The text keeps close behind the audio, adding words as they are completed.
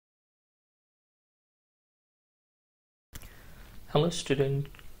Hello student,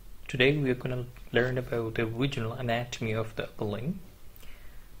 today we are going to learn about the original anatomy of the upper limb,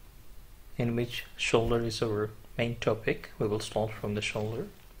 in which shoulder is our main topic. We will start from the shoulder.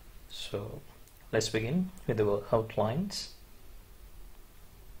 So let's begin with our outlines.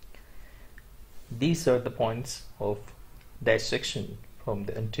 These are the points of dissection from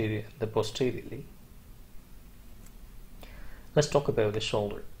the anterior and the posteriorly. Let's talk about the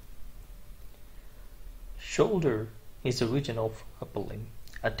shoulder. Shoulder is the region of upper limb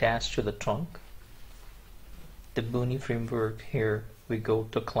attached to the trunk. The bony framework, here we go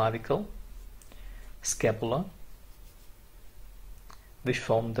to clavicle, scapula, which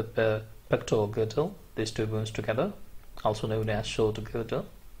form the pectoral girdle, these two bones together, also known as shoulder girdle,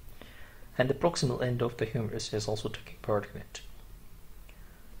 and the proximal end of the humerus is also taking part in it.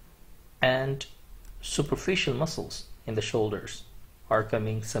 And superficial muscles in the shoulders are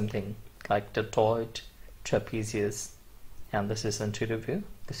coming something like deltoid, trapezius, and this is anterior view,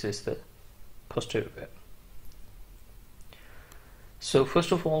 this is the posterior view. So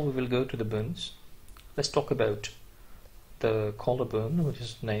first of all we will go to the bones. Let's talk about the collarbone, which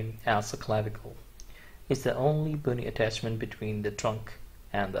is named as the clavicle. It's the only bony attachment between the trunk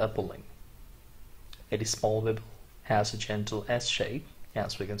and the upper limb. It is small, has a gentle S shape,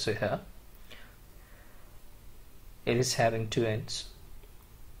 as we can see here. It is having two ends.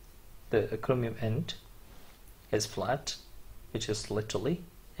 The acromion end is flat, which is laterally,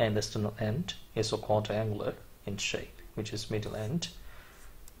 and the sternal end is a quadrangular in shape, which is middle end.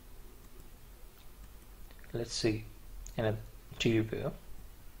 Let's see an anterior view.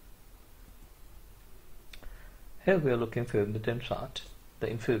 Here we are looking for the dim side, the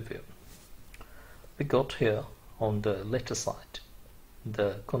inferior view. We got here on the lateral side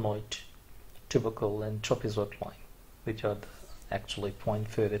the conoid, tubercle, and trapezoid line, which are the actually point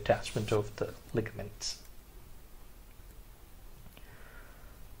for the attachment of the ligaments.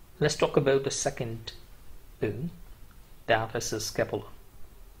 Let's talk about the second bone, that is the scapula.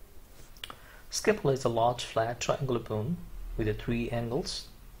 Scapula is a large flat triangular bone with the three angles.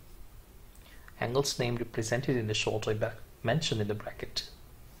 Angles name represented in the shoulder mentioned in the bracket.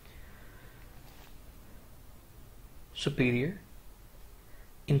 Superior,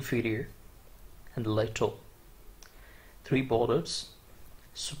 inferior, and lateral. Three borders,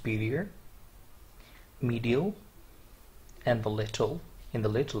 superior, medial, and the lateral. In the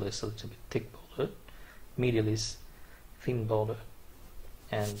lateral is a little bit thick border, medial is thin border,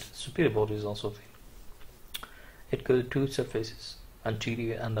 and superior border is also thin. It goes to two surfaces,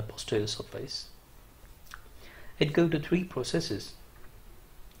 anterior and the posterior surface. It goes to three processes.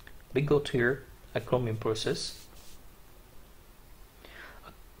 We got here acromion process.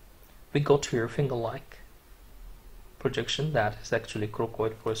 We got here finger-like projection, that is actually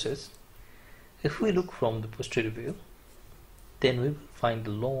crocoid process. If we look from the posterior view, then we will find the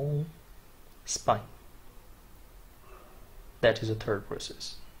long spine. That is the third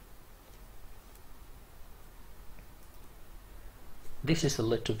process. This is the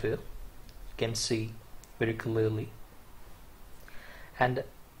lateral view. You can see very clearly. And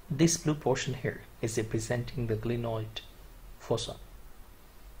this blue portion here is representing the glenoid fossa,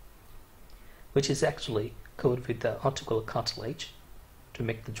 which is actually covered with the articular cartilage to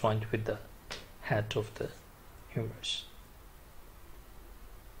make the joint with the head of the humerus.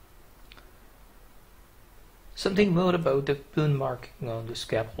 Something more about the bone marking on the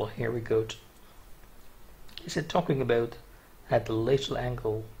scapula. Here we go. Is it talking about at the lateral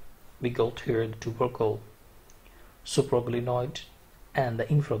angle we got here the tubercle, supraglenoid, and the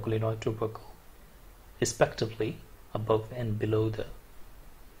infraglenoid tubercle, respectively above and below the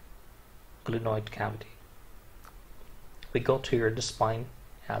glenoid cavity. We got here the spine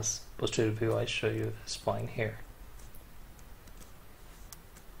as posterior view. I show you the spine here.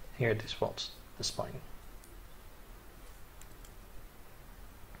 Here this was the spine.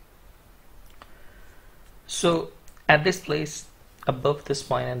 So at this place above the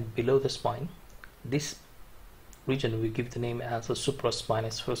spine and below the spine, this region we give the name as the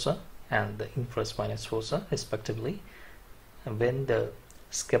supraspinous fossa and the infraspinous fossa respectively. And when the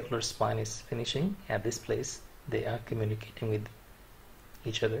scapular spine is finishing at this place, they are communicating with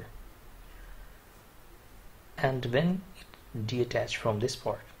each other. And when it detach from this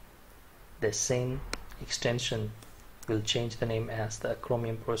part, the same extension will change the name as the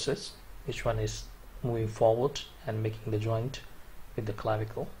acromion process, which one is moving forward and making the joint with the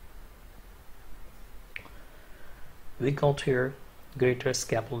clavicle. We got here greater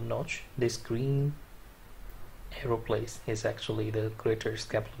scapular notch. This green arrow place is actually the greater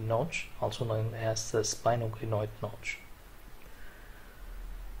scapular notch, also known as the spinoglenoid notch.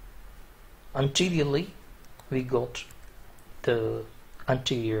 Anteriorly we got the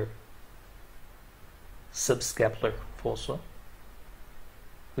anterior subscapular fossa,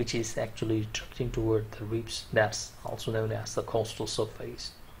 which is actually directing toward the ribs. That's also known as the costal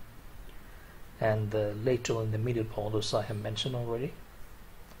surface. And the lateral and the medial borders I have mentioned already.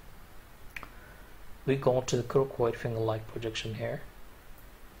 We got the coracoid finger-like projection here,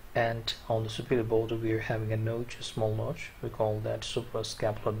 and on the superior border we are having a notch, a small notch. We call that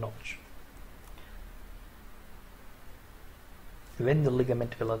suprascapular notch. When the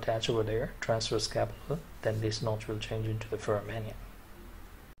ligament will attach over there, transverse scapula, then this notch will change into the foramina.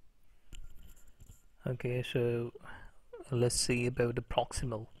 Okay, so let's see about the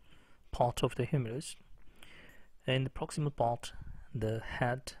proximal part of the humerus. In the proximal part, the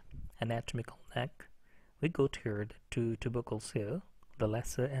head, anatomical neck, we got here the two tubercles here, the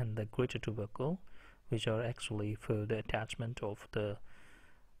lesser and the greater tubercle, which are actually for the attachment of the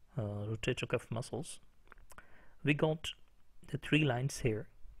rotator cuff muscles. We got the three lines here.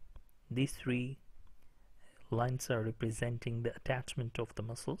 These three lines are representing the attachment of the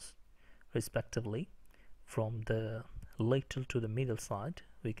muscles respectively. From the lateral to the medial side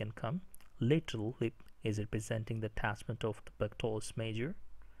we can come. Lateral lip is representing the attachment of the pectoralis major.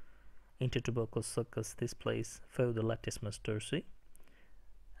 Intertubercle sulcus, this place for the latissimus dorsi,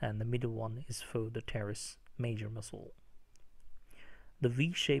 and the middle one is for the teres major muscle. The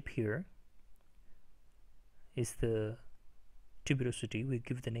V shape here is the tuberosity. We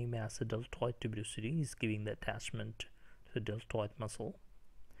give the name as a deltoid tuberosity, is giving the attachment to the deltoid muscle.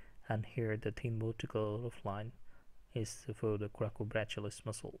 And here the thin vertical line is for the coracobrachialis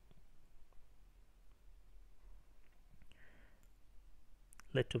muscle.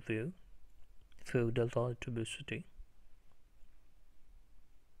 Lateral view for deltoid tuberosity.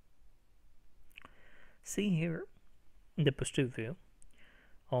 See here in the posterior view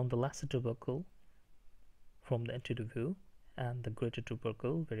on the lesser tubercle from the anterior view and the greater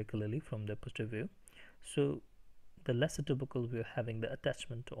tubercle very clearly from the posterior view. So the lesser tubercle we are having the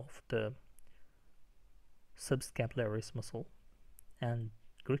attachment of the subscapularis muscle, and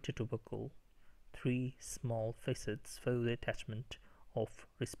greater tubercle three small facets for the attachment of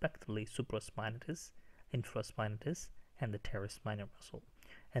respectively supraspinatus, infraspinatus and the teres minor muscle,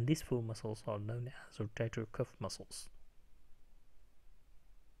 and these four muscles are known as rotator cuff muscles.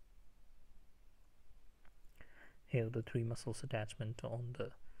 Here the three muscles attachment on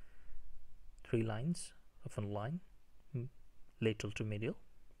the three lines of a line, lateral to medial.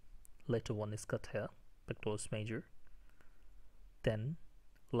 Later one is cut here, pectoralis major, then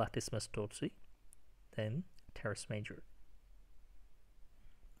latissimus dorsi, then teres major.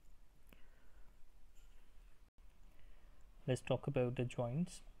 Let's talk about the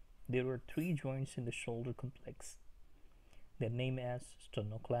joints. There are three joints in the shoulder complex. They're named as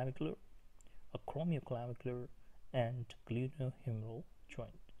sternoclavicular, acromioclavicular, and glenohumeral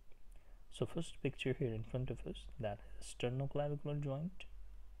joint. So first picture here in front of us, that is sternoclavicular joint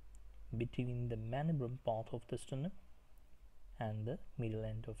between the manubrum part of the sternum and the middle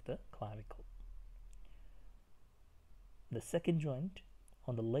end of the clavicle. The second joint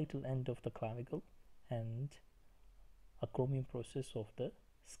on the lateral end of the clavicle and acromion process of the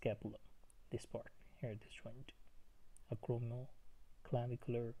scapula. This part here, this joint,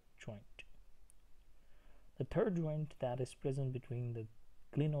 acromioclavicular joint. The third joint that is present between the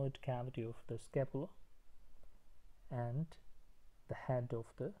glenoid cavity of the scapula and the head of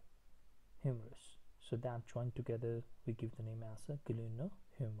the humerus. So that joint together we give the name as a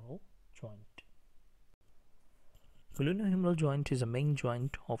glenohumeral joint. Glenohumeral joint is a main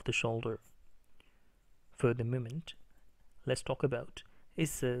joint of the shoulder. For the movement, let's talk about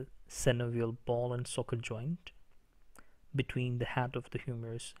is a synovial ball and socket joint between the head of the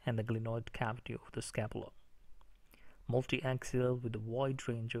humerus and the glenoid cavity of the scapula. Multi-axial with a wide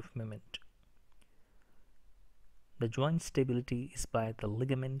range of movement. The joint stability is by the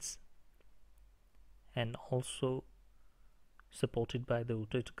ligaments and also supported by the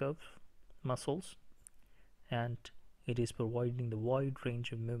rotator cuff muscles, and it is providing the wide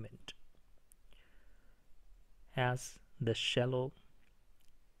range of movement as the shallow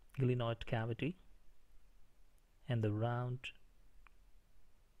glenoid cavity and the round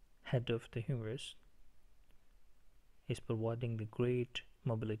head of the humerus is providing the great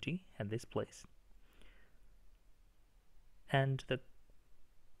mobility at this place, and the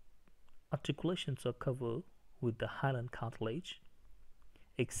articulations are covered with the hyaline cartilage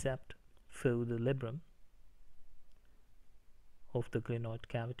except for the labrum of the glenoid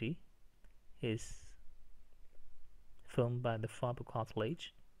cavity is formed by the fibrocartilage.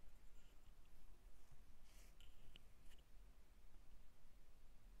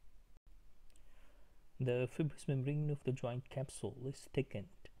 The fibrous membrane of the joint capsule is thickened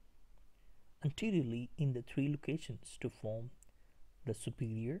anteriorly in the three locations to form the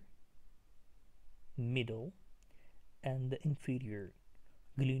superior, middle, and the inferior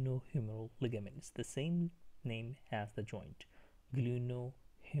glenohumeral ligaments. The same name as the joint,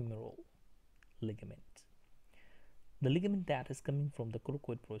 glenohumeral ligament. The ligament that is coming from the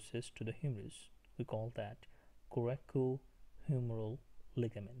coracoid process to the humerus, we call that coracohumeral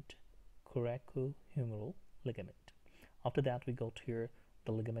ligament. Coracohumeral ligament. After that, we got here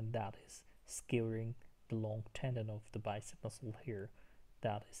the ligament that is skewering the long tendon of the bicep muscle here,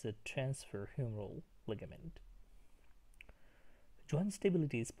 that is a transverhumeral ligament. Joint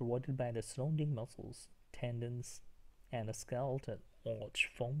stability is provided by the surrounding muscles, tendons, and a skeletal arch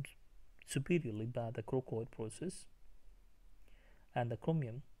formed superiorly by the coracoid process and the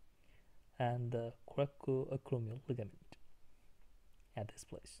acromion and the coracoacromial ligament. At this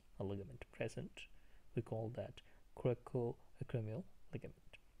place, a ligament present, we call that coracoacromial ligament.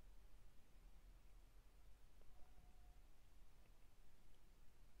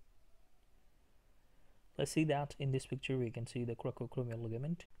 Let's see that in this picture we can see the coracoacromial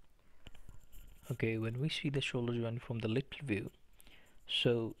ligament. Okay, when we see the shoulder joint from the lateral view,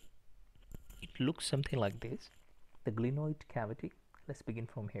 so it looks something like this. The glenoid cavity, let's begin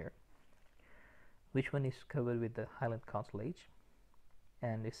from here, which one is covered with the hyaline cartilage,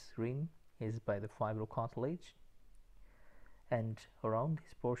 and its ring is by the fibrocartilage, and around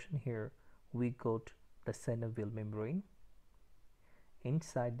this portion here we got the synovial membrane.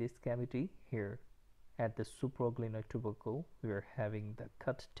 Inside this cavity here at the supraglenoid tubercle we are having the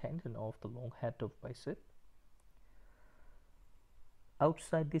cut tendon of the long head of bicep.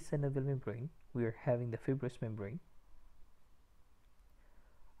 Outside this synovial membrane we are having the fibrous membrane.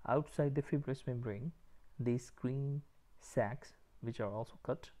 Outside the fibrous membrane, these green sacs which are also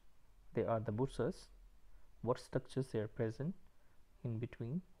cut, they are the bursas. What structures they are present in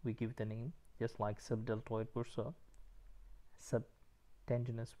between, we give the name, just like subdeltoid bursa,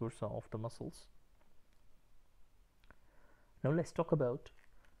 subtendinous bursa of the muscles. Now let's talk about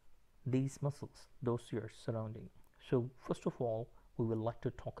these muscles, those here surrounding. So first of all, we would like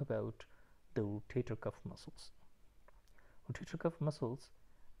to talk about the rotator cuff muscles. Rotator cuff muscles,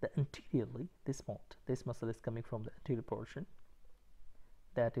 the anteriorly, this muscle is coming from the anterior portion,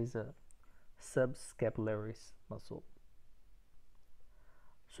 that is a subscapularis muscle.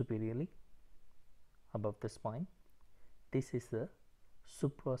 Superiorly, above the spine, this is the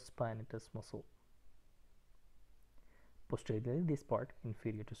supraspinatus muscle. Posteriorly, this part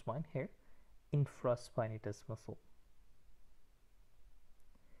inferior to spine here, infraspinatus muscle.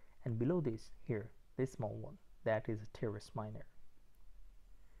 And below this here, this small one, that is a teres minor.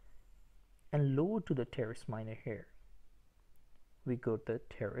 And lower to the teres minor here, we got the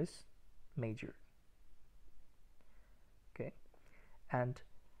teres major. Okay, and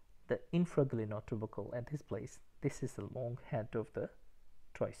the infraglenoid tubercle at this place, this is the long head of the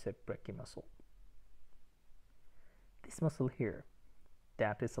tricep brachiomuscle. This muscle here,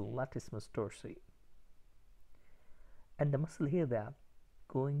 that is a latissimus dorsi. And the muscle here that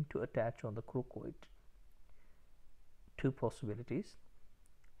going to attach on the coracoid, two possibilities,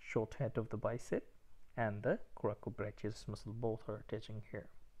 short head of the bicep and the coracobrachius muscle, both are attaching here.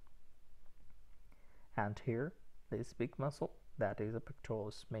 And here this big muscle, that is a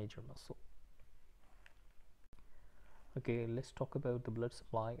pectoralis major muscle. Okay, let's talk about the blood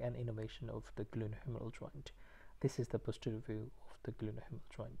supply and innervation of the glenohumeral joint. This is the posterior view of the glenohumeral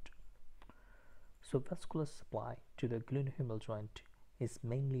joint. So vascular supply to the glenohumeral joint is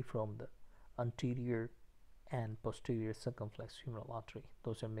mainly from the anterior and posterior circumflex humeral artery.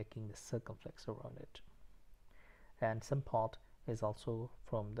 Those are making the circumflex around it. And some part is also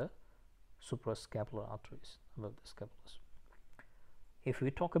from the suprascapular arteries above the scapulus. If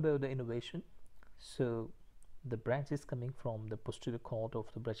we talk about the innervation, so the branch is coming from the posterior cord of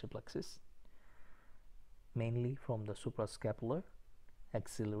the brachioplexus, mainly from the suprascapular,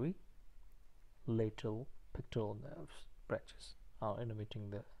 axillary, lateral pectoral nerves branches are innervating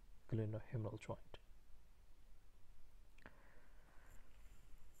the glenohumeral joint.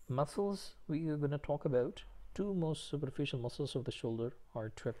 Muscles we are going to talk about, two most superficial muscles of the shoulder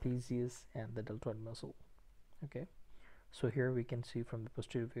are trapezius and the deltoid muscle. Okay, so here we can see from the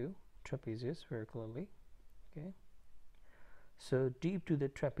posterior view trapezius very clearly. Okay, so deep to the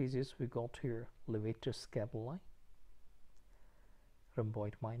trapezius we got here levator scapulae,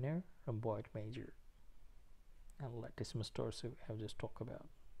 rhomboid minor, rhomboid major, and latissimus dorsi we have just talked about.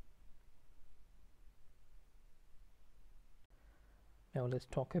 Now let's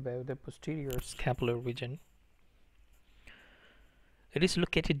talk about the posterior scapular region. It is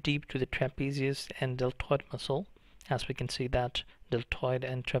located deep to the trapezius and deltoid muscle. As we can see that deltoid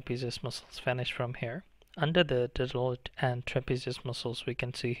and trapezius muscles vanish from here. Under the deltoid and trapezius muscles, we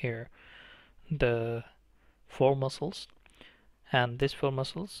can see here the four muscles, and these four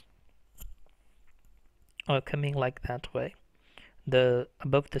muscles are coming like that way. The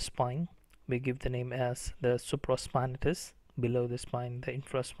above the spine we give the name as the supraspinatus, below the spine the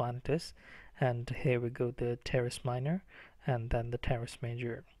infraspinatus, and here we go the teres minor and then the teres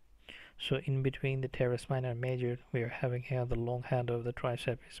major. So in between the teres minor and major, we are having here the long head of the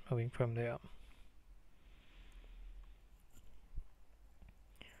triceps moving from there.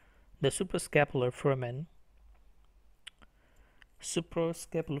 The suprascapular foramen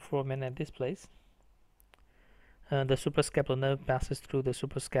at this place. The suprascapular nerve passes through the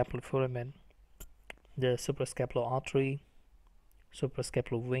suprascapular foramen. The suprascapular artery,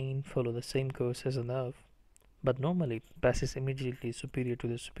 suprascapular vein follow the same course as a nerve, but normally passes immediately superior to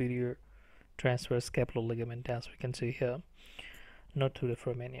the superior transverse scapular ligament, as we can see here, not through the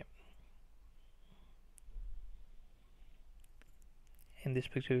foramina. In this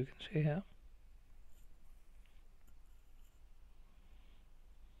picture you can see here.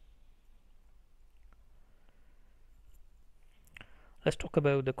 Let's talk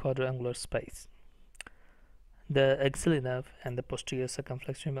about the quadrangular space. The axillary nerve and the posterior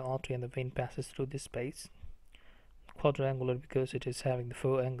circumflex humeral artery and the vein passes through this space. Quadrangular because it is having the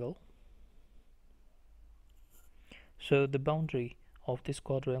four angle. So the boundary of this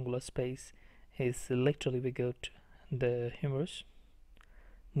quadrangular space is laterally we got the humerus,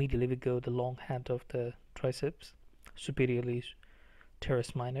 medially we go the long head of the triceps, superiorly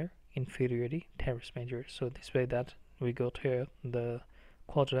teres minor, inferiorly teres major. So this way that we got here the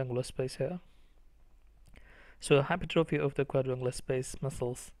quadrangular space here. So hypertrophy of the quadrangular space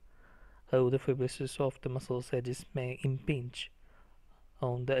muscles or the fibrosis of the muscles edges may impinge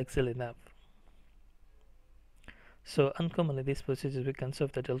on the axillary nerve. So uncommonly this procedure will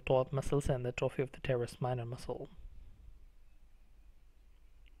conserve the deltoid muscles and the atrophy of the teres minor muscle.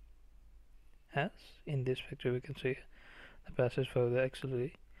 As in this picture we can see the passage for the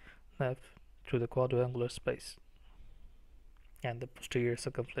axillary nerve through the quadrangular space and the posterior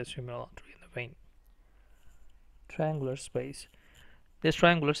circumflex humeral artery in the vein. Triangular space. This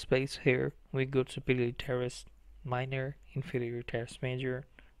triangular space here we go superior teres minor, inferior teres major,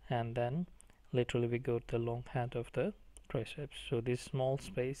 and then laterally we go to the long head of the triceps. So this small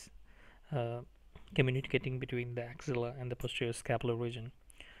space communicating between the axilla and the posterior scapular region,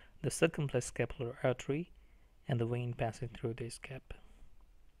 the circumflex scapular artery and the vein passing through this gap.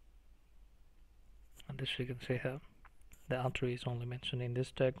 And this you can see here. The artery is only mentioned in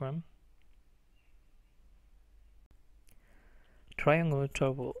this diagram. Triangular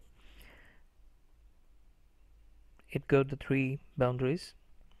interval. It got the three boundaries.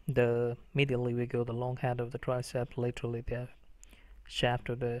 The medially we go the long head of the tricep, laterally the shaft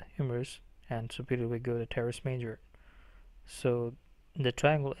of the humerus, and superior we go the teres major. So the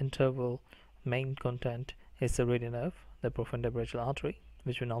triangle interval main content is the radial nerve, the profunda brachial artery,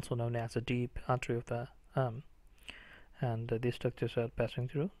 which is also known as the deep artery of the arm, and these structures are passing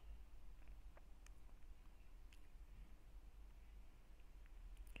through.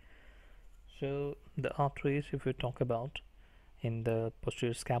 So the arteries, if we talk about in the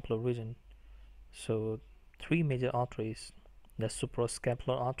posterior scapular region, so three major arteries: the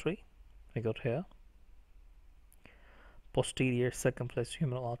suprascapular artery, we got here; posterior circumflex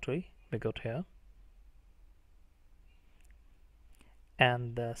humeral artery, we got here;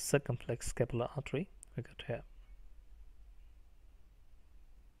 and the circumflex scapular artery, we got here.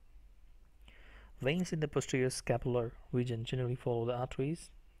 Veins in the posterior scapular region generally follow the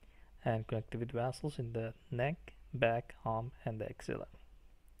arteries and connect with vessels in the neck, back, arm, and the axilla.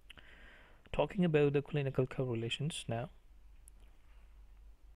 Talking about the clinical correlations now.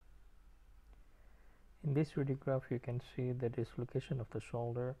 In this radiograph you can see the dislocation of the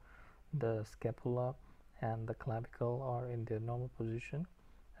shoulder, the scapula and the clavicle are in their normal position,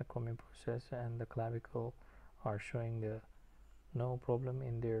 acromion process and the clavicle are showing the no problem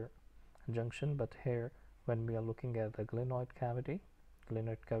in their junction, but here when we are looking at the glenoid cavity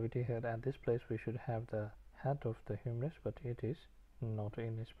here at this place we should have the head of the humerus, but it is not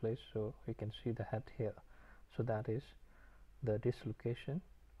in this place, so we can see the head here. So that is the dislocation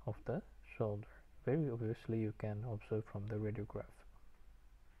of the shoulder. Very obviously you can observe from the radiograph.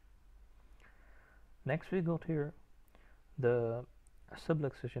 Next we got here the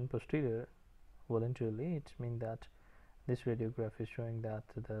subluxation posterior voluntarily. It means that this radiograph is showing that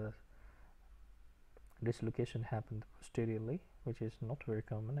the dislocation happened posteriorly, which is not very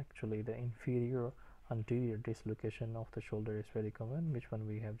common. Actually the inferior anterior dislocation of the shoulder is very common, which one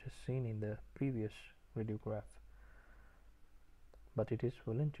we have just seen in the previous radiograph, but it is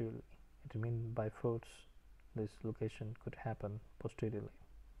voluntarily. It means by force this location could happen posteriorly.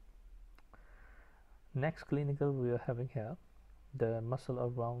 Next clinical we are having here the muscle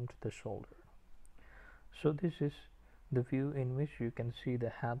around the shoulder. So this is the view in which you can see the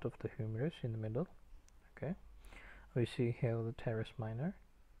head of the humerus in the middle. Okay, we see here the teres minor,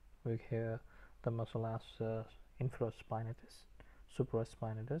 we hear the muscle as infraspinatus,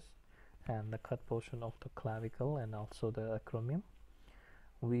 supraspinatus, and the cut portion of the clavicle and also the acromion.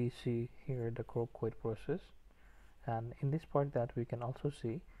 We see here the coracoid process, and in this part that we can also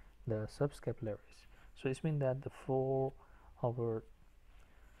see the subscapularis. So it means that the four our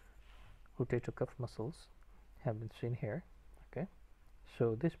rotator cuff muscles have been seen here. Okay,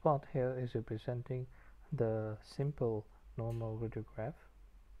 so this part here is representing the simple normal radiograph.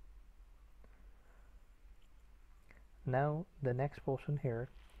 Now the next portion here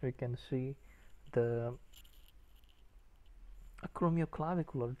we can see the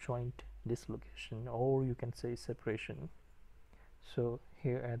acromioclavicular joint dislocation, or you can say separation. So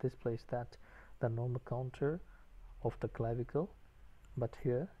here at this place that the normal contour of the clavicle, but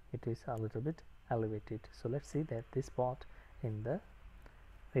here it is a little bit elevated. So let's see that this part in the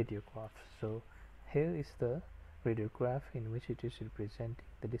radiograph. So here is the radiograph in which it is representing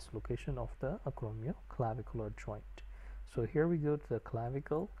the dislocation of the acromioclavicular joint. So here we go to the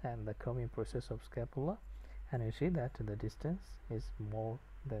clavicle and the acromion process of scapula, and you see that the distance is more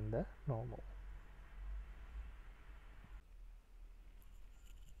than the normal.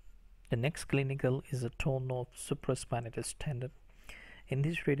 The next clinical is a torn of supraspinatus tendon. In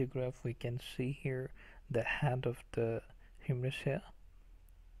this radiograph we can see here the head of the humerus here,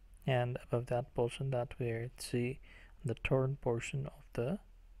 and above that portion that we see the torn portion of the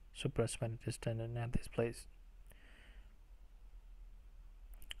supraspinatus tendon at this place.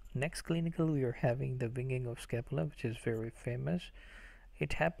 Next clinical we are having the winging of scapula, which is very famous.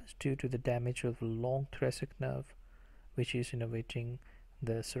 It happens due to the damage of the long thoracic nerve, which is innervating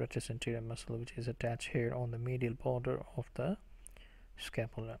the serratus anterior muscle, which is attached here on the medial border of the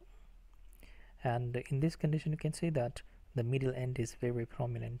scapula. And in this condition you can see that the medial end is very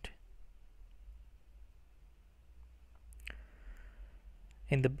prominent.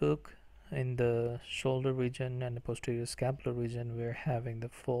 In the book, in the shoulder region and the posterior scapular region, we're having the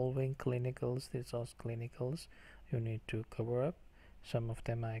following clinicals. These are clinicals you need to cover up. Some of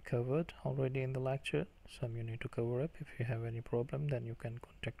them I covered already in the lecture, some you need to cover up. If you have any problem, then you can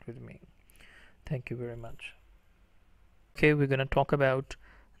contact with me. Thank you very much. Okay, we're going to talk about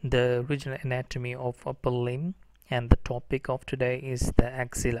the regional anatomy of upper limb, and the topic of today is the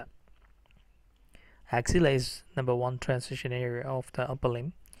axilla. Axilla is number one transition area of the upper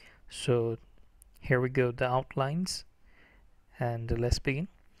limb. So here we go, the outlines, and let's begin.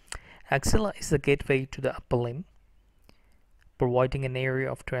 Axilla is the gateway to the upper limb, providing an area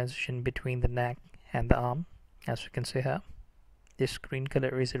of transition between the neck and the arm. As you can see here, this green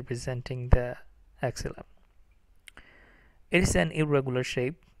color is representing the axilla. It is an irregular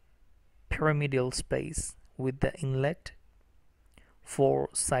shape, pyramidal space with the inlet,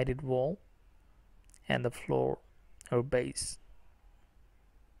 four-sided wall, and the floor or base.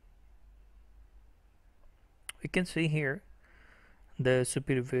 We can see here the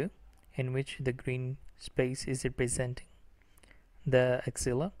superior view in which the green space is representing the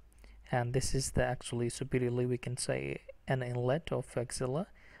axilla, and this is the actually superiorly we can say an inlet of axilla.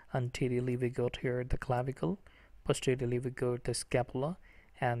 Anteriorly we got here the clavicle, posteriorly we got the scapula,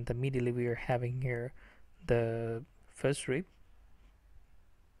 and the medially we are having here the first rib.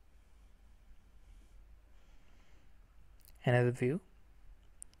 Another view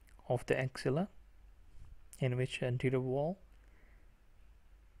of the axilla in which anterior wall,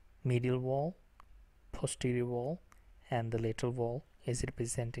 medial wall, posterior wall, and the lateral wall is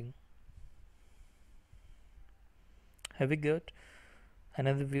representing. Have we got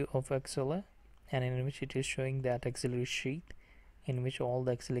another view of axilla, and in which it is showing that axillary sheath in which all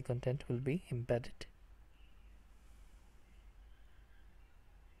the axillary content will be embedded.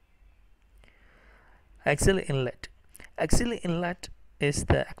 Axillary inlet. Axillary inlet is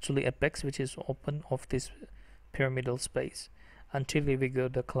the actually apex which is open of this pyramidal space. Anteriorly we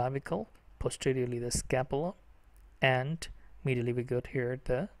got the clavicle, posteriorly the scapula, and medially we got here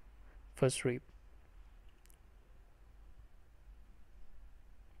the first rib.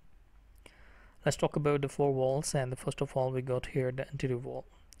 Let's talk about the four walls, and first of all we got here the anterior wall.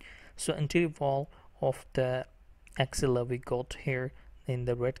 So anterior wall of the axilla we got here in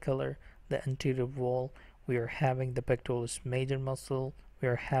the red color. The anterior wall, we are having the pectoralis major muscle, we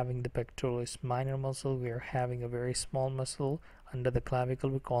are having the pectoralis minor muscle, we are having a very small muscle under the clavicle,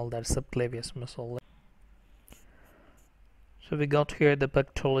 we call that subclavius muscle. So we got here the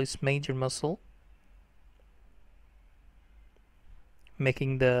pectoralis major muscle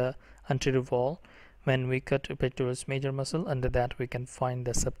making the anterior wall. When we cut pectoralis major muscle, under that we can find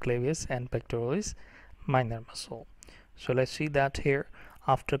the subclavius and pectoralis minor muscle. So let's see that here.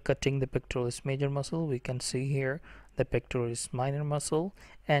 After cutting the pectoralis major muscle, we can see here the pectoralis minor muscle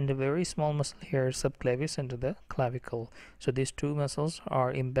and a very small muscle here, subclavius, under the clavicle. So these two muscles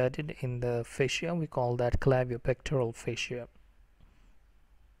are embedded in the fascia. We call that claviopectoral fascia.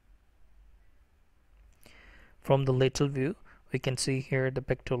 From the lateral view, we can see here the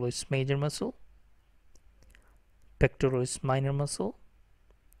pectoralis major muscle, pectoralis minor muscle,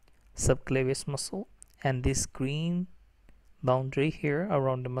 subclavius muscle, and this green boundary here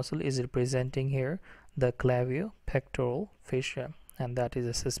around the muscle is representing here the claviopectoral fascia, and that is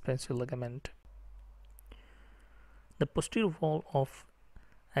a suspensory ligament. The posterior wall of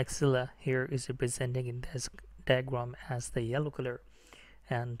axilla here is representing in this diagram as the yellow color,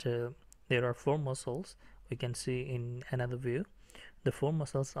 and there are four muscles we can see in another view. The four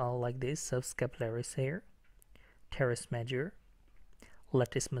muscles are like this: subscapularis here, teres major,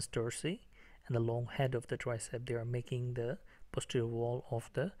 latissimus dorsi, and the long head of the tricep. They are making the posterior wall of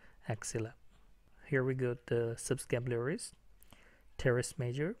the axilla. Here we got the subscapularis, teres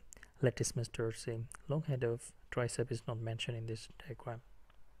major, latissimus dorsi. Long head of tricep is not mentioned in this diagram.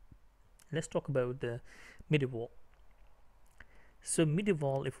 Let's talk about the medial wall. So medial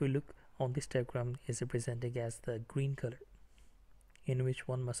wall, if we look on this diagram, is represented as the green color, in which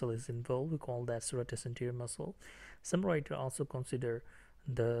one muscle is involved. We call that serratus anterior muscle. Some writers also consider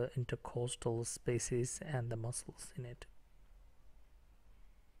the intercostal spaces and the muscles in it.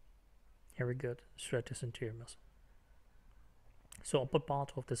 Here we got serratus anterior muscle. So upper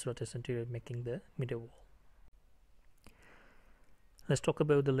part of the serratus anterior making the medial wall. Let's talk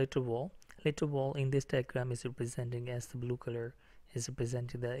about the lateral wall. Lateral wall in this diagram is representing as the blue color, is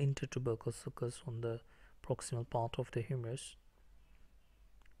representing the intertubercle sulcus on the proximal part of the humerus.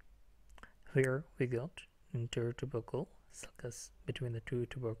 Here we got intertubercle sulcus between the two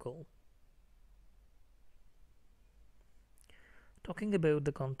tubercle. Talking about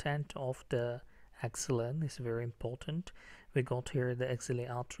the content of the axilla is very important. We got here the axillary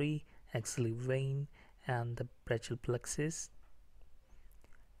artery, axillary vein, and the brachial plexus,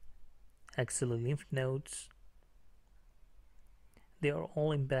 axillary lymph nodes. They are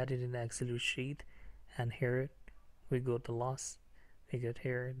all embedded in the axillary sheath, and here we got the last. We get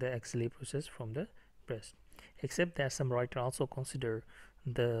here the axillary process from the breast. Except that some writers also consider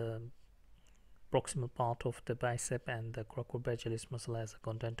the proximal part of the bicep and the coracobrachialis muscle as a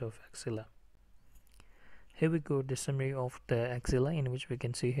content of axilla. Here we go the summary of the axilla, in which we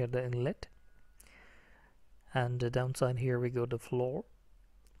can see here the inlet, and the downside here we go the floor,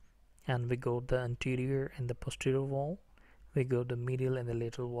 and we go the anterior and the posterior wall, we go the medial and the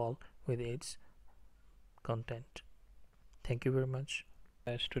lateral wall with its content. Thank you very much.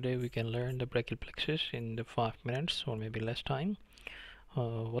 As today we can learn the brachial plexus in the 5 minutes or maybe less time.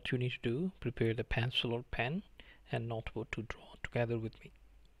 What you need to do: prepare the pencil or pen and notebook to draw together with me.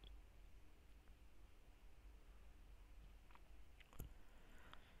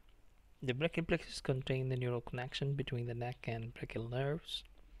 The brachial plexus contains the neural connection between the neck and brachial nerves.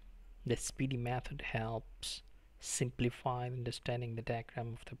 The speedy method helps simplify understanding the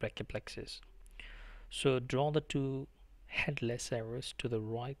diagram of the brachial plexus. So draw the two headless arrows to the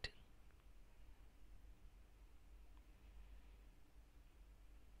right.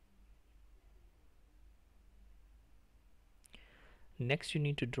 Next you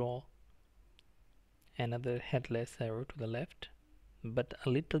need to draw another headless arrow to the left, but a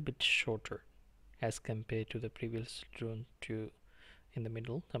little bit shorter as compared to the previous drawn to in the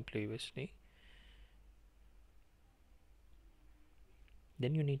middle and previously.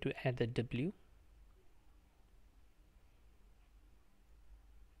 Then you need to add the W,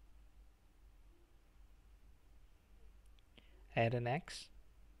 add an X,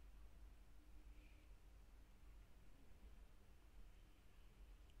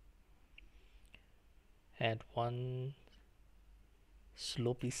 add one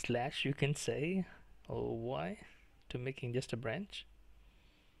slopey slash, you can say, or Y, to making just a branch.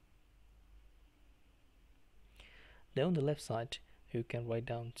 Down the left side you can write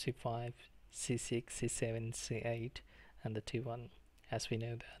down C5, C6, C7, C8 and the T1, as we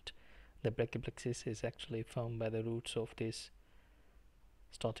know that the brachial plexus is actually formed by the roots of this,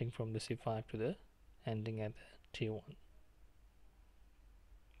 starting from the C5 to the ending at the T1.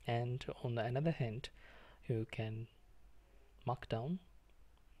 And on the another hand, you can mark down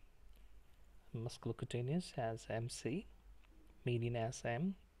musculocutaneous as MC, median as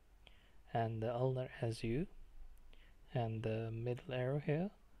M, and the ulnar as U, and the middle arrow here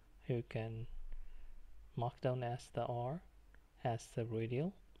you can mark down as the R as the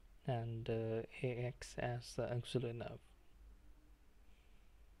radial, and AX as the axillary nerve.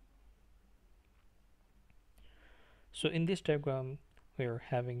 So in this diagram we are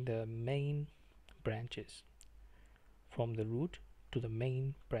having the main branches from the root to the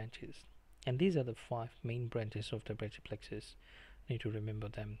main branches, and these are the 5 main branches of the brachioplexus. Need to remember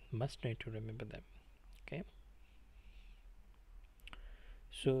them, must need to remember them. Okay,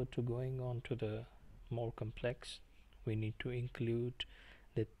 so to going on to the more complex, we need to include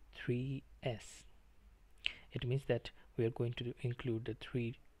the 3S. It means that we are going to include the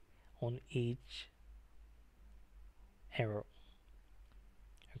 3 on each arrow.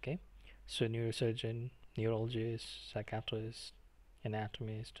 Okay, so neurosurgeon, neurologist, psychiatrist,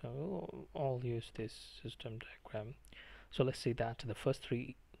 anatomist all use this system diagram. So let's see that the first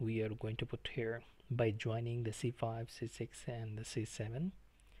 3 we are going to put here by joining the C5, C6 and the C7.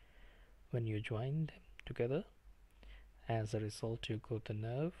 When you join them together, as a result you got the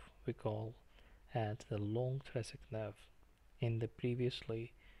nerve we call as the long thoracic nerve. In the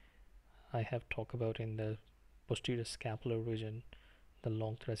previously I have talked about in the posterior scapular region, the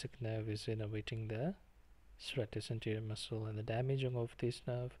long thoracic nerve is innervating the serratus anterior muscle, and the damaging of this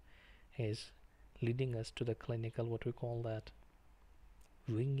nerve is leading us to the clinical what we call that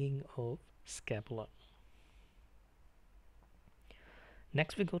winging of scapula.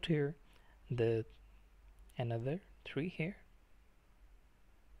 Next we got here the another 3 here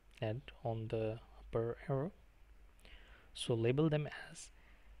and on the upper arrow, so label them as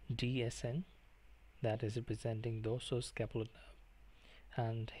DSN, that is representing dorsoscapular nerve,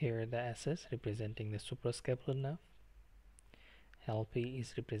 and here the SS representing the suprascapular nerve, LP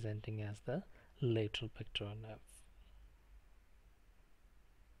is representing as the lateral pectoral nerve.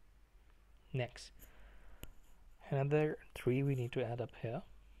 Next, another 3 we need to add up here.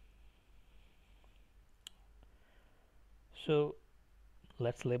 So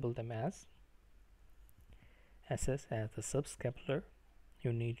let's label them as SS as the subscapular.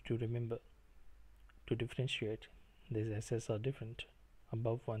 You need to remember to differentiate. These SS are different.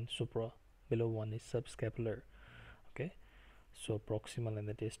 Above one supra, below one is subscapular. Okay, so proximal and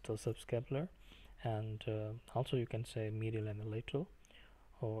the distal subscapular, and also you can say medial and the lateral,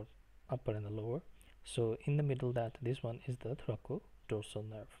 or upper and the lower. So in the middle, that this one is the thoracodorsal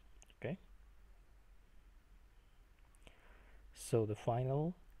nerve. Okay, so the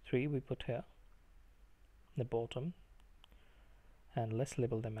final 3 we put here, the bottom, and let's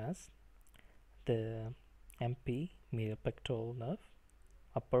label them as the MP, medial pectoral nerve.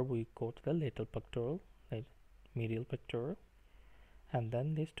 Upper we go to the lateral pectoral, medial pectoral, and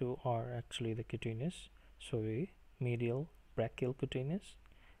then these 2 are actually the cutaneous, so we medial brachial cutaneous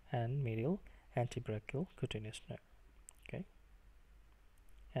and medial antebrachial cutaneous nerve. Okay,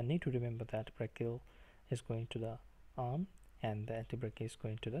 and need to remember that brachial is going to the arm and the antebrachial is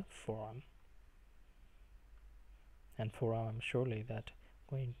going to the forearm, and forearm surely that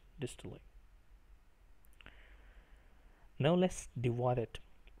going distally. Now let's divide it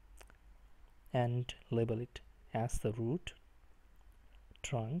and label it as the root,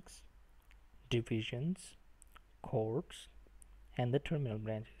 trunks, divisions, cords, and the terminal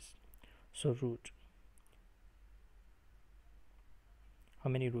branches. So root,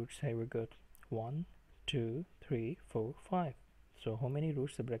 how many roots have we got? 1, 2, 3, 4, 5. So how many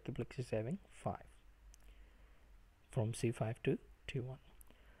roots the brachioplexus is having? 5. From C5 to T1.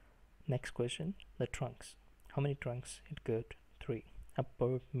 Next question, the trunks. How many trunks it got? 3.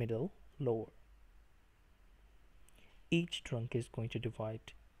 Upper, middle, lower. Each trunk is going to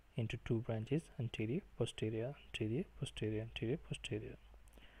divide into 2 branches, anterior, posterior, anterior, posterior, anterior, posterior.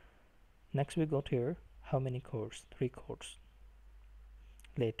 Next we got here, how many cords? 3 cords.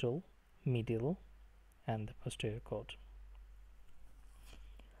 Lateral, medial, and the posterior cord.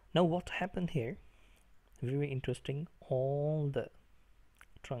 Now what happened here? Very interesting. All the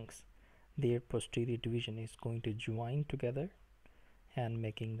trunks, their posterior division is going to join together and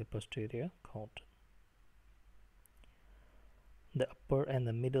making the posterior cord. The upper and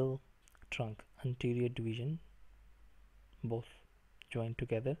the middle trunk anterior division both join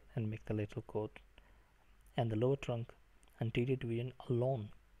together and make the lateral cord, and the lower trunk anterior division alone,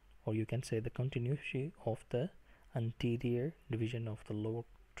 or you can say the continuity of the anterior division of the lower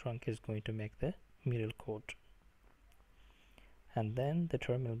trunk is going to make the medial cord. And then the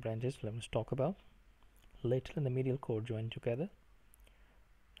terminal branches, let's talk about. Lateral and the medial cord join together,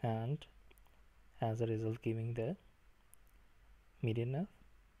 and as a result giving the median nerve,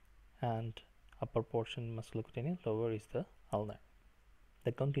 and upper portion musculocutaneous, lower is the ulnar.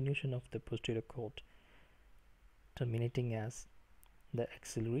 The continuation of the posterior cord terminating as the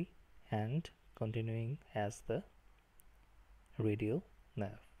axillary and continuing as the radial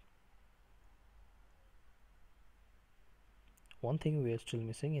nerve. One thing we are still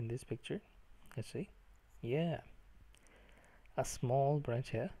missing in this picture, let's see, yeah, a small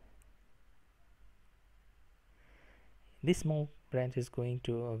branch here. This small branch is going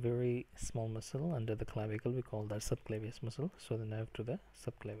to a very small muscle under the clavicle, we call that subclavius muscle, so the nerve to the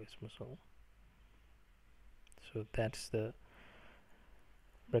subclavius muscle. So that's the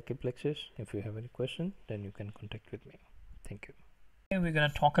brachioplexus. If you have any question, then you can contact with me. Thank you. Okay, we're going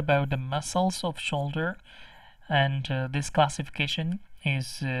to talk about the muscles of shoulder, and this classification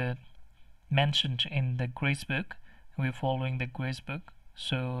is mentioned in the Gray's book. We're following the Gray's book,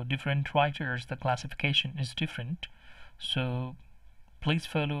 so different writers, the classification is different, so please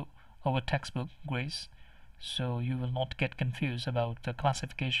follow our textbook Gray's, so you will not get confused about the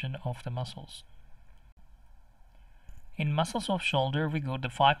classification of the muscles. In muscles of shoulder, we got the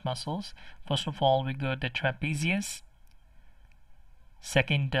 5 muscles. First of all, we got the trapezius,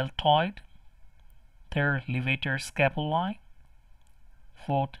 second deltoid, third levator scapulae,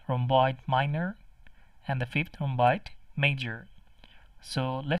 fourth rhomboid minor, and the fifth rhomboid major.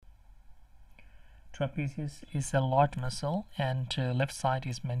 So trapezius is a large muscle, and left side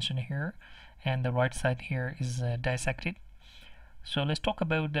is mentioned here, and the right side here is dissected. So let's talk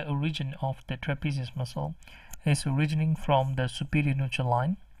about the origin of the trapezius muscle. It's originating from the superior nuchal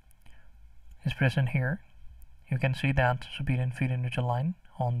line. Is present here. You can see that superior and inferior nuchal line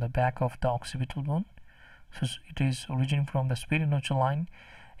on the back of the occipital bone. So it is originating from the superior nuchal line,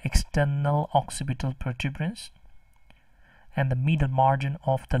 external occipital protuberance, and the medial margin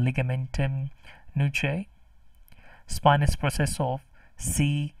of the ligamentum nuchae, spinous process of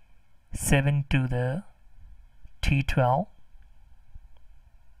C7 to the T12,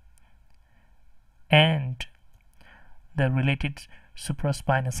 and the related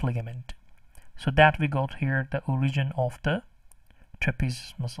supraspinous ligament. So that we got here the origin of the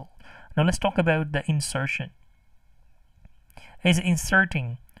trapezius muscle. Now let's talk about the insertion. It's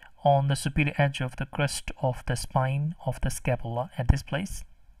inserting on the superior edge of the crest of the spine of the scapula at this place.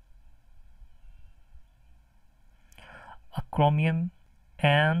 Acromion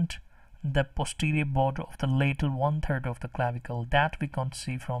and the posterior border of the lateral 1/3 of the clavicle, that we can't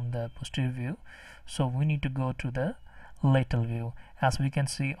see from the posterior view, so we need to go to the lateral view. As we can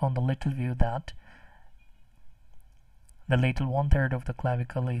see on the lateral view that the lateral 1/3 of the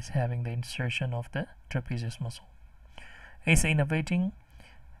clavicle is having the insertion of the trapezius muscle. It's innervating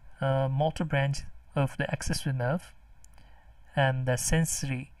motor branch of the accessory nerve and the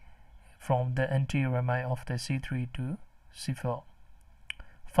sensory from the anterior rami of the C3 to C4.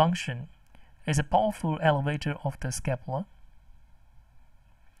 Function is a powerful elevator of the scapula.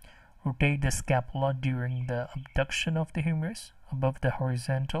 Rotate the scapula during the abduction of the humerus above the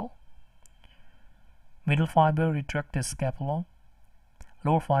horizontal. Middle fiber retract the scapula.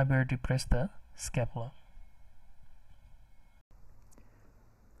 Lower fiber depress the scapula.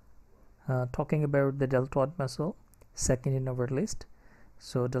 Talking about the deltoid muscle, second in our list.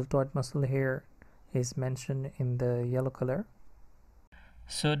 So deltoid muscle here is mentioned in the yellow color.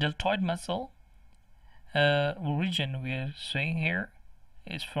 So deltoid muscle origin we are saying here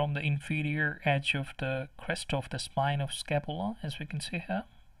is from the inferior edge of the crest of the spine of scapula, as we can see here,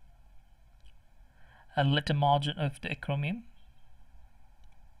 a lateral margin of the acromion,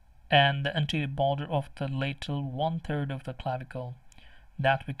 and the anterior border of the lateral 1/3 of the clavicle,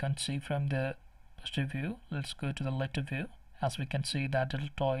 that we can see from the posterior view. Let's go to the lateral view. As we can see that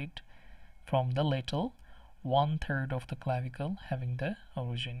deltoid from the lateral 1/3 of the clavicle having the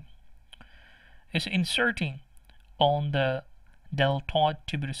origin. It's inserting on the deltoid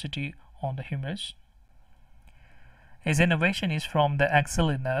tuberosity on the humerus. Its innervation is from the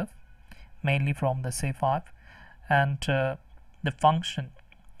axillary nerve, mainly from the C5, and the function,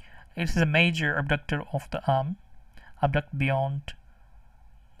 it is a major abductor of the arm, abduct beyond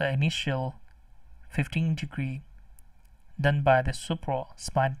the initial 15-degree done by the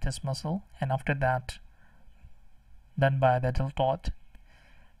supraspinatus muscle, and after that done by the deltoid.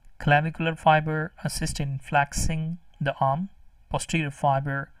 Clavicular fiber assist in flexing the arm, posterior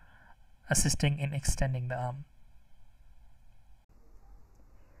fiber assisting in extending the arm.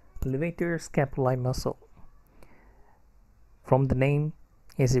 Levator scapulae muscle, from the name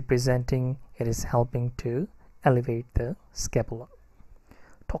is representing it is helping to elevate the scapula.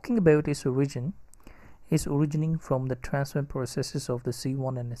 Talking about its origin, is originating from the transfer processes of the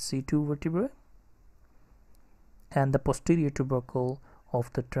C1 and C2 vertebrae and the posterior tubercle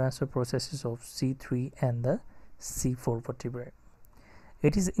of the transfer processes of C3 and the C4 vertebrae.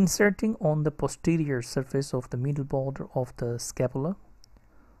 It is inserting on the posterior surface of the middle border of the scapula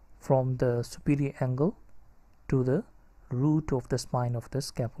from the superior angle to the root of the spine of the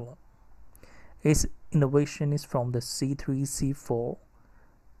scapula. Its innervation is from the C3-C4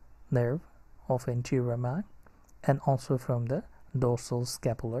 nerve of anterior rami and also from the dorsal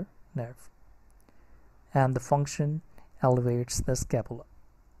scapular nerve. And the function elevates the scapula.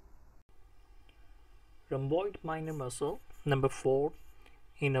 Rhomboid minor muscle, number 4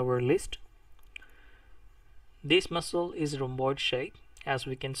 in our list. This muscle is rhomboid shape, as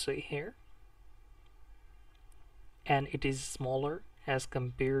we can see here, and it is smaller as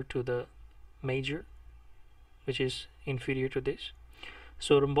compared to the major, which is inferior to this.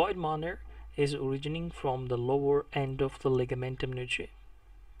 So rhomboid minor is originating from the lower end of the ligamentum nuchae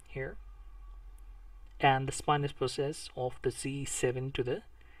here, and the spinous process of the C7 to the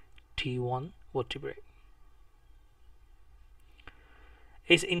T1 vertebrae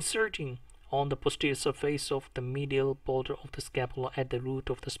is inserting on the posterior surface of the medial border of the scapula at the root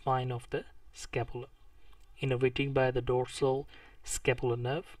of the spine of the scapula, innervating by the dorsal scapular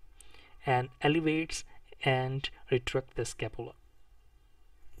nerve, and elevates and retracts the scapula.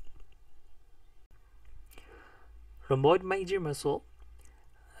 Rhomboid major muscle,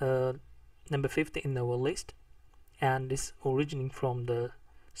 number 5 in our list, and is originating from the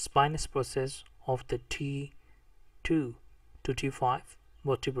spinous process of the T2 to T5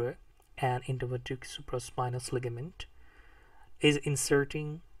 vertebrae and intervertebral supraspinous ligament, is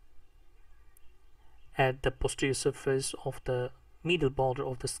inserting at the posterior surface of the medial border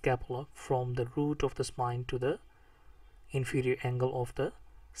of the scapula from the root of the spine to the inferior angle of the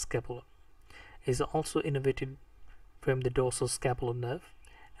scapula. Is also innervated from the dorsal scapular nerve,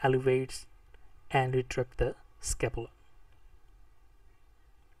 elevates and retracts the scapula.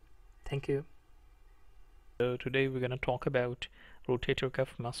 Thank you. So today we're going to talk about rotator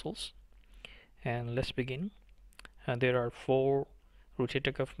cuff muscles, and let's begin. There are 4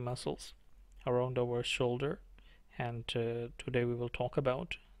 rotator cuff muscles around our shoulder, and today we will talk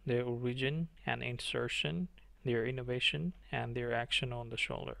about their origin and insertion, their innervation, and their action on the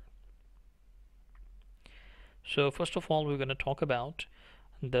shoulder. So first of all, we're going to talk about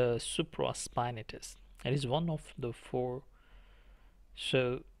the supraspinatus. It is one of the 4.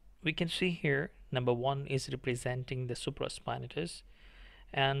 So we can see here number 1 is representing the supraspinatus,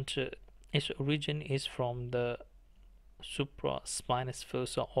 and its origin is from the supraspinous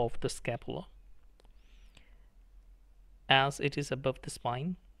fossa of the scapula. As it is above the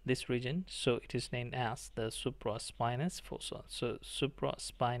spine, this region, so it is named as the supraspinous fossa. So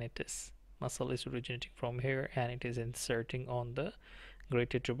supraspinatus muscle is originating from here, and it is inserting on the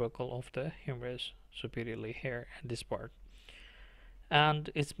greater tubercle of the humerus superiorly here at this part. And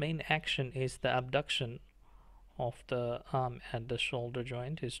its main action is the abduction of the arm at the shoulder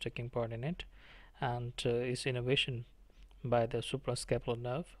joint is taking part in it, and its innervation by the suprascapular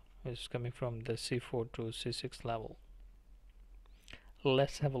nerve is coming from the C4 to C6 level.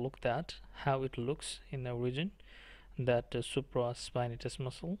 Let's have a look at how it looks in the origin, that supraspinatus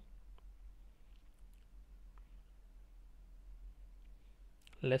muscle.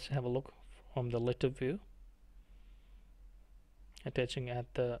 Let's have a look from the lateral view, attaching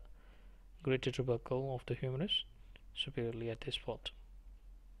at the greater tubercle of the humerus superiorly at this spot.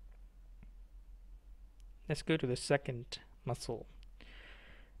 Let's go to the second muscle.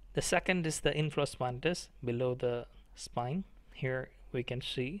 The second is the infraspinatus, below the spine. Here we can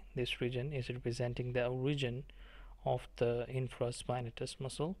see this region is representing the origin of the infraspinatus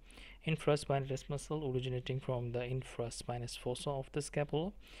muscle. Infraspinatus muscle originating from the infraspinous fossa of the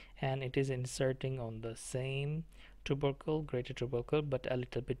scapula, and it is inserting on the same tubercle, greater tubercle, but a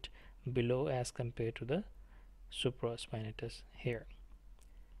little bit below as compared to the supraspinatus here.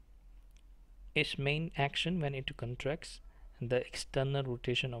 Its main action when it contracts the external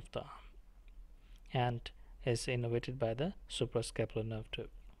rotation of the arm, and is innervated by the suprascapular nerve tube.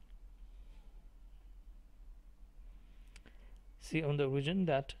 See on the origin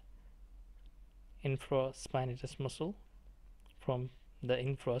that infraspinatus muscle from the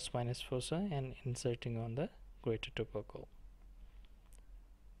infraspinous fossa and inserting on the greater tubercle.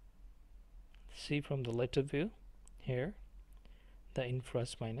 See from the lateral view here the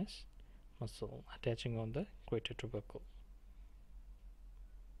infraspinous muscle attaching on the greater tubercle.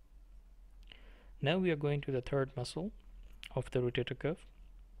 Now we are going to the third muscle of the rotator cuff.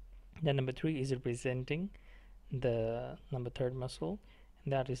 The number 3 is representing the number 3rd muscle,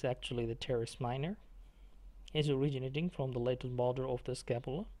 and that is actually the teres minor. It is originating from the lateral border of the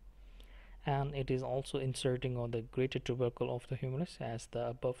scapula, and it is also inserting on the greater tubercle of the humerus as the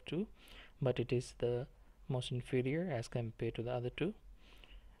above two, but it is the most inferior as compared to the other two.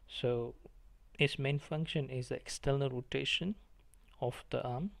 So its main function is the external rotation of the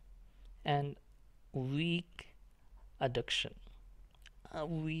arm and weak adduction. A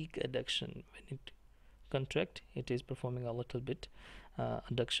weak adduction, when it contract, it is performing a little bit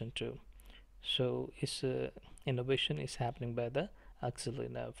adduction too. So its innervation is happening by the axillary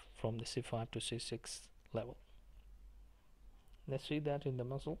nerve from the C5 to C6 level. Let's see that in the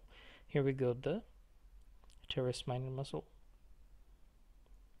muscle. Here we go, the teres minor muscle.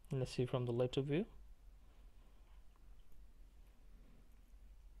 Let's see from the lateral view.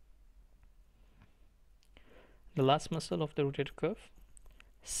 The last muscle of the rotator cuff,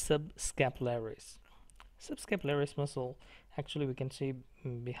 subscapularis. Subscapularis muscle, actually we can see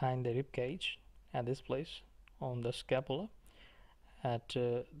behind the rib cage at this place on the scapula. At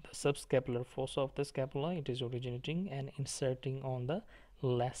the subscapular fossa of the scapula, it is originating and inserting on the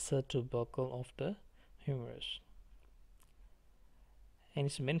lesser tubercle of the humerus. And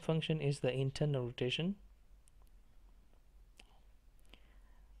its main function is the internal rotation,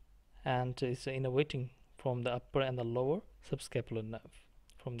 and is innervating from the upper and the lower subscapular nerve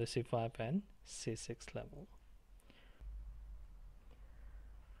from the C5 and C6 level.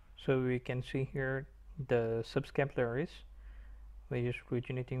 So we can see here the subscapularis, which is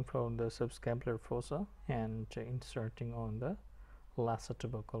originating from the subscapular fossa and inserting on the lesser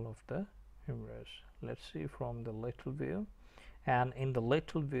tubercle of the humerus. Let's see from the lateral view, and in the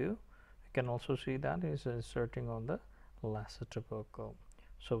lateral view we can also see that is inserting on the lesser tubercle.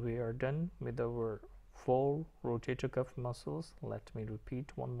 So we are done with our 4 rotator cuff muscles. Let me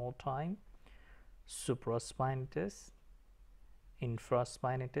repeat one more time: supraspinatus,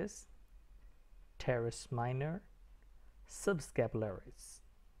 infraspinatus, teres minor, subscapularis.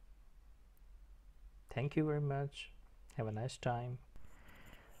 Thank you very much. Have a nice time.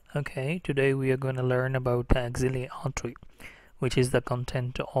 Okay, today we are going to learn about the axillary artery, which is the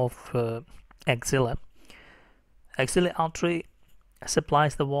content of axilla. Axillary artery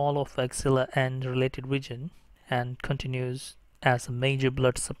supplies the wall of axilla and related region and continues as a major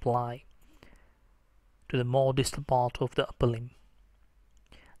blood supply to the more distal part of the upper limb.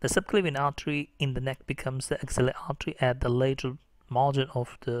 The subclavian artery in the neck becomes the axillary artery at the lateral margin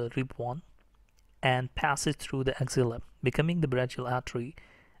of the rib bone and passes through the axilla, becoming the brachial artery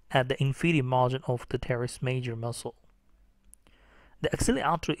at the inferior margin of the teres major muscle. The axillary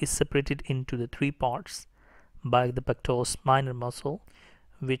artery is separated into the 3 parts by the pectoris minor muscle,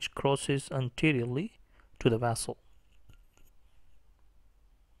 which crosses anteriorly to the vessel.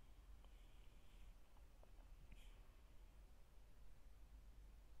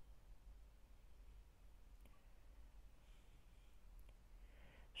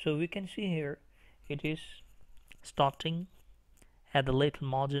 So we can see here it is starting at the lateral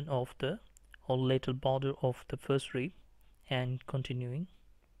margin of the or lateral border of the first rib and continuing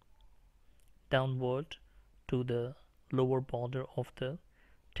downward to the lower border of the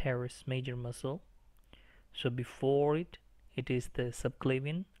teres major muscle. So before it is the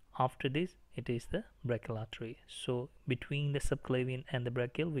subclavian. After this it is the brachial artery. So between the subclavian and the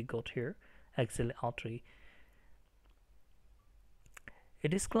brachial we got here axillary artery.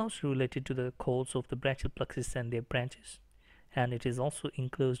 It is closely related to the cords of the brachial plexus and their branches, and it is also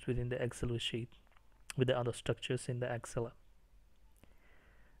enclosed within the axillary sheath with the other structures in the axilla.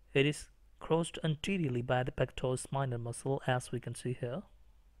 It is crossed anteriorly by the pectoris minor muscle, as we can see here,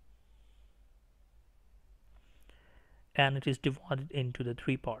 and it is divided into the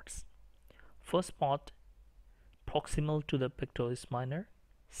 3 parts. First part proximal to the pectoris minor,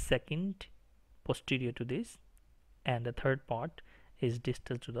 second posterior to this, and the third part is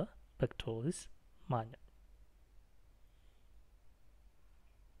distal to the pectoris minor.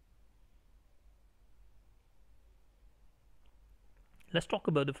 Let's talk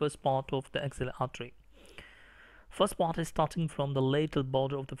about the first part of the axillary artery. First part is starting from the lateral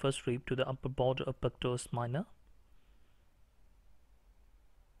border of the first rib to the upper border of pectoris minor.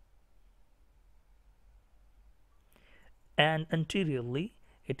 And anteriorly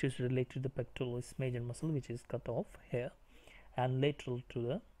it is related to the pectoris major muscle, which is cut off here, and lateral to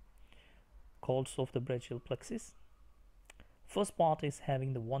the cords of the brachial plexus. First part is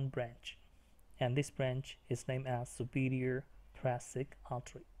having the 1 branch, and this branch is named as superior thoracic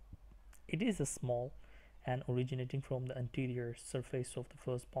artery. It is a small and originating from the anterior surface of the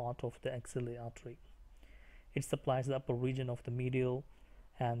first part of the axillary artery. It supplies the upper region of the medial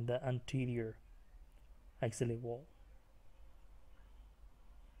and the anterior axillary wall.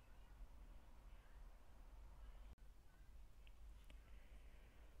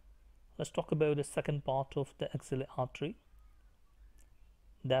 Let's talk about the second part of the axillary artery,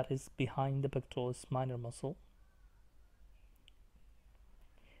 that is behind the pectoralis minor muscle.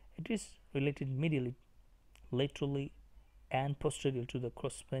 It is related medially, laterally, and posterior to the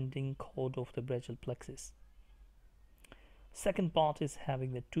corresponding chord of the brachial plexus. Second part is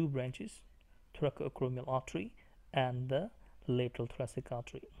having the two branches, thoracoacromial artery and the lateral thoracic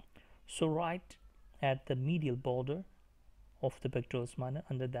artery. So right at the medial border of the pectoralis minor,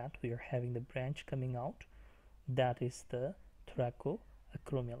 under that we are having the branch coming out, that is the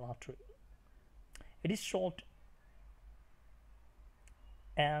thoracoacromial artery. It is short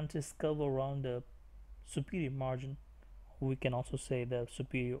and is curved around the superior margin. We can also say the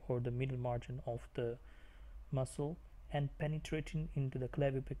superior or the middle margin of the muscle, and penetrating into the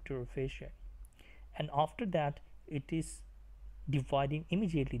clavipectoral fascia. And after that it is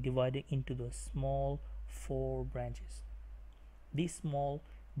immediately dividing into the small 4 branches. These small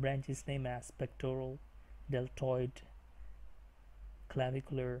branches named as pectoral, deltoid,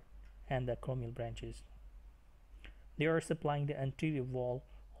 clavicular, and the acromial branches. They are supplying the anterior wall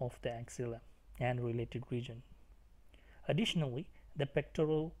of the axilla and related region. Additionally, the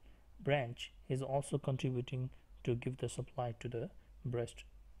pectoral branch is also contributing to give the supply to the breast.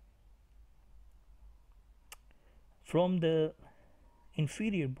 From the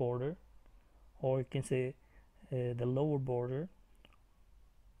inferior border, or you can say the lower border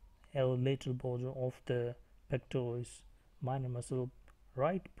or lateral border of the pectoralis minor muscle,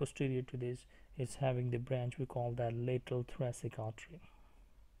 right posterior to this is having the branch we call that lateral thoracic artery.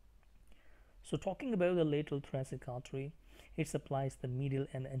 So talking about the lateral thoracic artery, it supplies the medial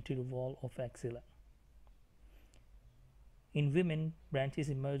and anterior wall of axilla. In women, branches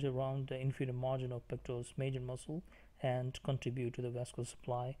emerge around the inferior margin of pectoralis major muscle and contribute to the vascular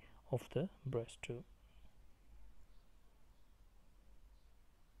supply of the breast too.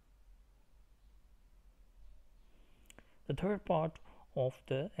 The third part of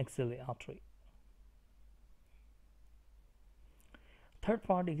the axillary artery. Third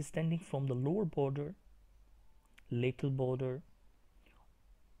part is extending from the lower border, lateral border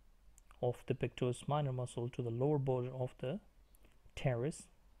of the pectoralis minor muscle to the lower border of the teres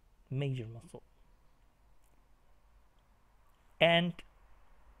major muscle, and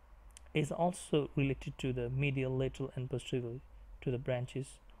is also related to the medial, lateral, and posterior to the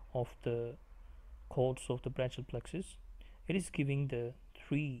branches of the cords of the brachial plexus. It is giving the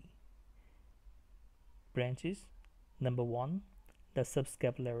 3 branches. Number 1, the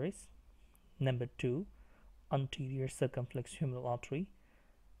subscapularis. Number 2, anterior circumflex humeral artery.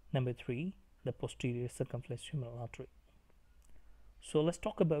 Number 3, the posterior circumflex humeral artery. So let's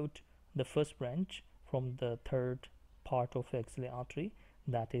talk about the first branch from the third part of axillary artery,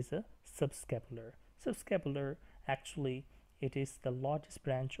 that is a subscapular. Subscapular, actually it is the largest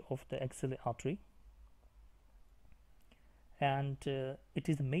branch of the axillary artery, and it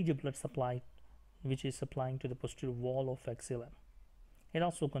is the major blood supply which is supplying to the posterior wall of axilla. It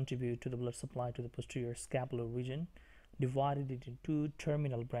also contributes to the blood supply to the posterior scapular region, divided into 2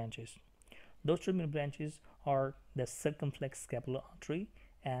 terminal branches. Those terminal branches are the circumflex scapular artery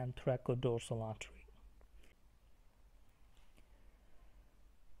and thoracodorsal artery.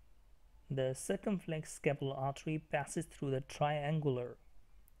 The circumflex scapular artery passes through the triangular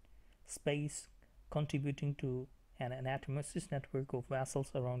space, contributing to an anastomosis network of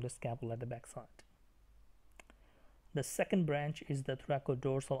vessels around the scapula at the backside. The second branch is the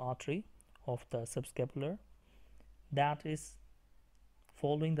thoracodorsal artery of the subscapular, that is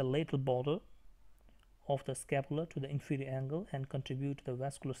following the lateral border of the scapula to the inferior angle and contribute to the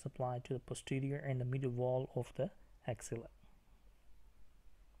vascular supply to the posterior and the middle wall of the axilla.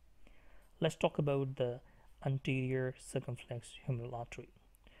 Let's talk about the anterior circumflex humeral artery.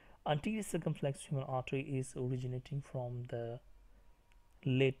 Anterior circumflex humeral artery is originating from the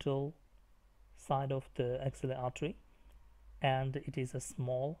lateral side of the axillary artery, and it is a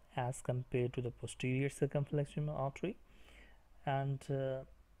small as compared to the posterior circumflex humeral artery, and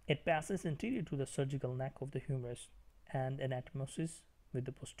it passes anterior to the surgical neck of the humerus and anastomosis with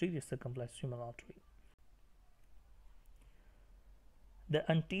the posterior circumflex humeral artery. The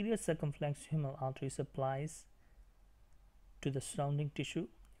anterior circumflex humeral artery supplies to the surrounding tissue,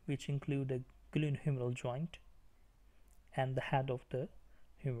 which include the glenohumeral joint and the head of the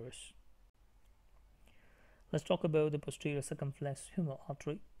humerus. Let's talk about the posterior circumflex humeral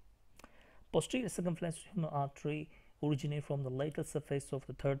artery. Posterior circumflex humeral artery originates from the lateral surface of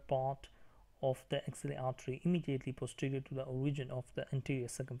the third part of the axillary artery, immediately posterior to the origin of the anterior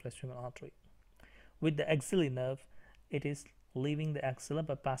circumflex humeral artery. With the axillary nerve, it is leaving the axilla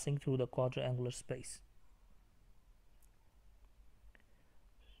by passing through the quadrangular space.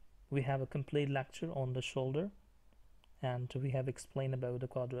 we have a complete lecture on the shoulder, and we have explained about the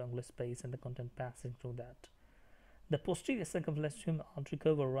quadrangular space and the content passing through that. The posterior circumflex humeral artery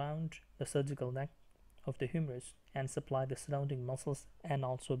curve around the surgical neck of the humerus and supply the surrounding muscles and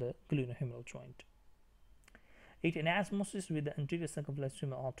also the glenohumeral joint. It anasmoses with the anterior circumflex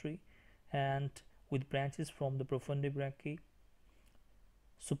humeral artery and with branches from the profundibranchi,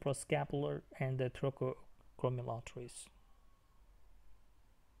 suprascapular, and the thoracoacromial arteries.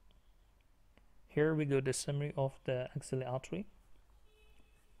 Here we go the summary of the axillary artery.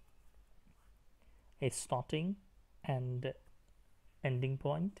 Its starting and ending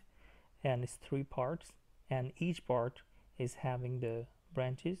point, and its three parts, and each part is having the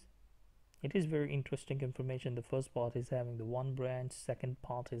branches. It is very interesting information. The first part is having the one branch, second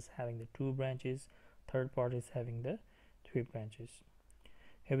part is having the two branches, third part is having the three branches.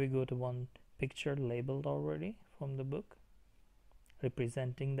 Here we go to one picture labeled already from the book,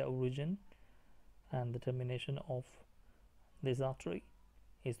 representing the origin and the termination of this artery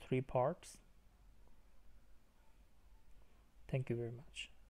is three parts. Thank you very much.